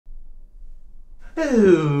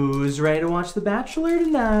Who's ready to watch The Bachelor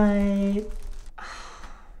tonight?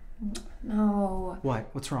 No. What?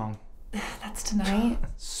 What's wrong? That's tonight?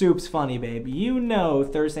 Soup's funny, babe. You know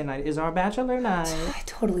Thursday night is our Bachelor night. I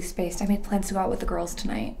totally spaced. I made plans to go out with the girls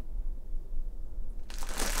tonight.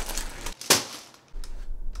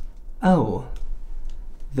 Oh.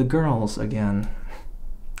 The girls again.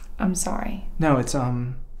 I'm sorry. No, it's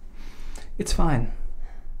fine.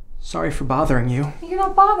 Sorry for bothering you. You're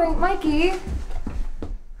not bothering Mikey.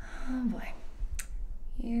 Oh boy.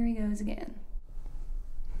 Here he goes again.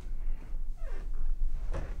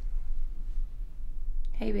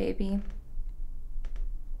 Hey, baby.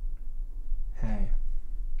 Hey.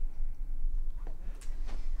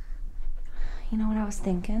 You know what I was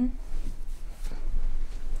thinking?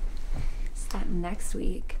 It's that next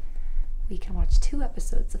week we can watch 2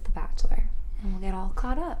 episodes of The Bachelor and we'll get all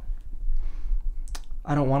caught up.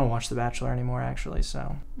 I don't want to watch The Bachelor anymore, actually,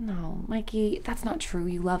 so. No, Mikey, that's not true.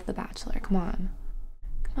 You love The Bachelor. Come on.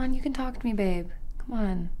 Come on, you can talk to me, babe. Come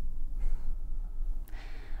on.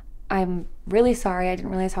 I'm really sorry. I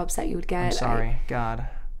didn't realize how upset you would get. I'm sorry. God.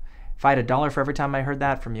 If I had $1 for every time I heard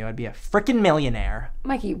that from you, I'd be a frickin' millionaire.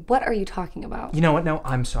 Mikey, what are you talking about? You know what? No,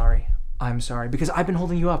 I'm sorry. I'm sorry. Because I've been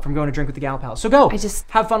holding you up from going to drink with the gal pals. So go.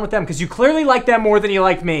 Have fun with them, because you clearly like them more than you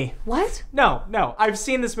like me. What? No. I've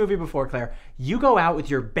seen this movie before, Claire. You go out with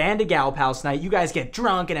your band of gal pals tonight. You guys get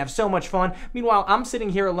drunk and have so much fun. Meanwhile, I'm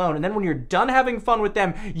sitting here alone. And then when you're done having fun with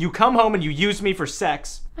them, you come home and you use me for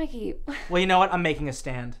sex. Mikey. Well, you know what? I'm making a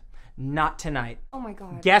stand. Not tonight. Oh my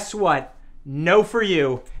God. Guess what? No for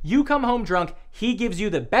you. You come home drunk, he gives you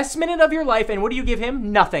the best minute of your life, and what do you give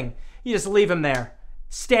him? Nothing. You just leave him there,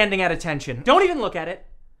 standing at attention. Don't even look at it.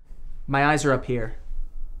 My eyes are up here.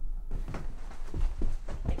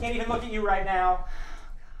 I can't even look at you right now.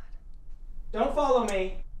 Don't follow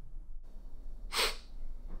me.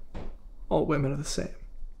 All women are the same.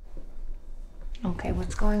 Okay,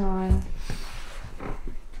 what's going on?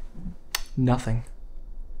 Nothing.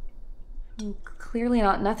 Clearly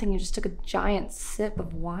not nothing. You just took a giant sip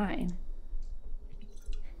of wine.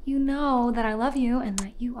 You know that I love you and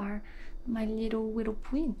that you are my little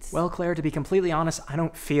prince. Well, Claire, to be completely honest, I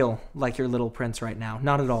don't feel like your little prince right now.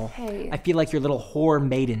 Not at all. Hey. I feel like your little whore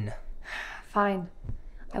maiden. Fine.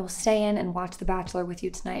 I will stay in and watch The Bachelor with you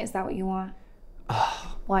tonight. Is that what you want?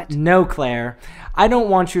 What? No, Claire. I don't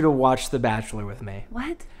want you to watch The Bachelor with me.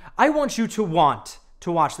 What? I want you to want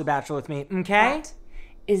to watch The Bachelor with me, okay? That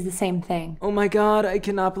is the same thing. Oh my God, I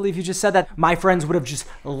cannot believe you just said that. My friends would have just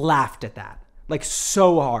laughed at that. Like,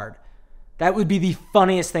 so hard. That would be the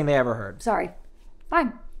funniest thing they ever heard. Sorry.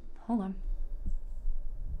 Fine. Hold on.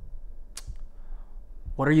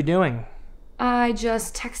 What are you doing? I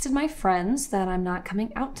just texted my friends that I'm not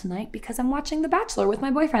coming out tonight because I'm watching The Bachelor with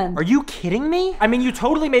my boyfriend. Are you kidding me? I mean, you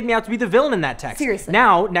totally made me out to be the villain in that text. Seriously.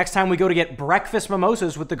 Now, next time we go to get breakfast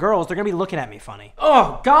mimosas with the girls, they're gonna be looking at me funny.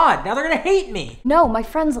 Oh, God, now they're gonna hate me. No, my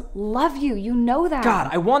friends love you. You know that. God,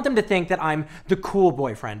 I want them to think that I'm the cool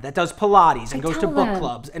boyfriend that does Pilates and goes to book them.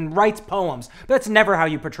 clubs and writes poems. But that's never how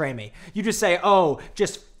you portray me. You just say, oh,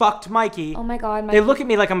 just fucked Mikey. Oh my God, Mikey. They look at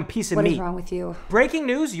me like I'm a piece of meat. What is wrong with you? Breaking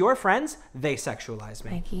news, your friends, they sexualize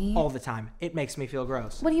me. Mikey. All the time. It makes me feel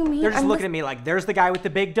gross. What do you mean? They're just looking at me like, there's the guy with the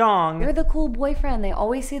big dong. You're the cool boyfriend. They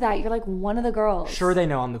always say that. You're like one of the girls. Sure, they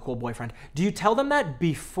know I'm the cool boyfriend. Do you tell them that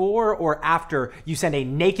before or after you send a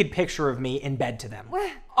naked picture of me in bed to them?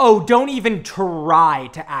 What? Oh, don't even try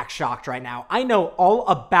to act shocked right now. I know all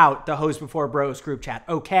about the Hoes Before Bros group chat,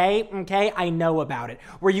 okay? Okay, I know about it.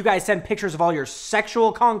 Where you guys send pictures of all your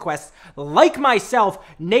sexual conquests, like myself,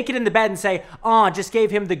 naked in the bed and say, just gave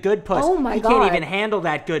him the good puss. Oh my He God. can't even handle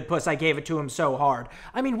that good puss. I gave it to him so hard.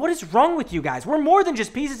 I mean, what is wrong with you guys? We're more than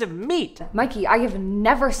just pieces of meat. Mikey, I have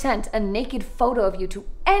never sent a naked photo of you to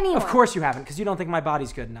anyone. Of course you haven't, because you don't think my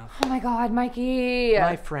body's good enough. Oh my God, Mikey.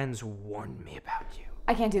 My friends warned me about you.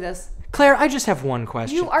 I can't do this. Claire, I just have one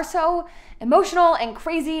question. You are so emotional and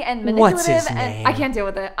crazy and manipulative. What's his and name? I can't deal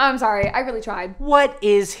with it. I'm sorry. I really tried. What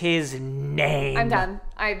is his name? I'm done.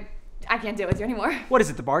 I can't deal with you anymore. What is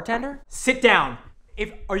it, the bartender? Sit down.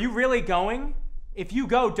 Are you really going? If you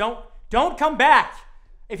go, don't come back.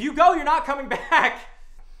 If you go, you're not coming back.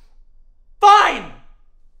 Fine!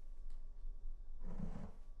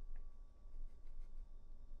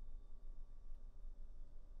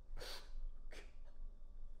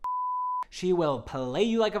 She will play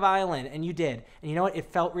you like a violin, and you did. And you know what? It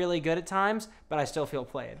felt really good at times, but I still feel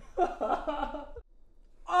played. Oh!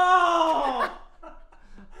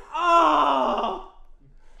 Oh!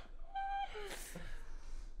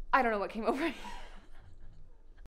 I don't know what came over me.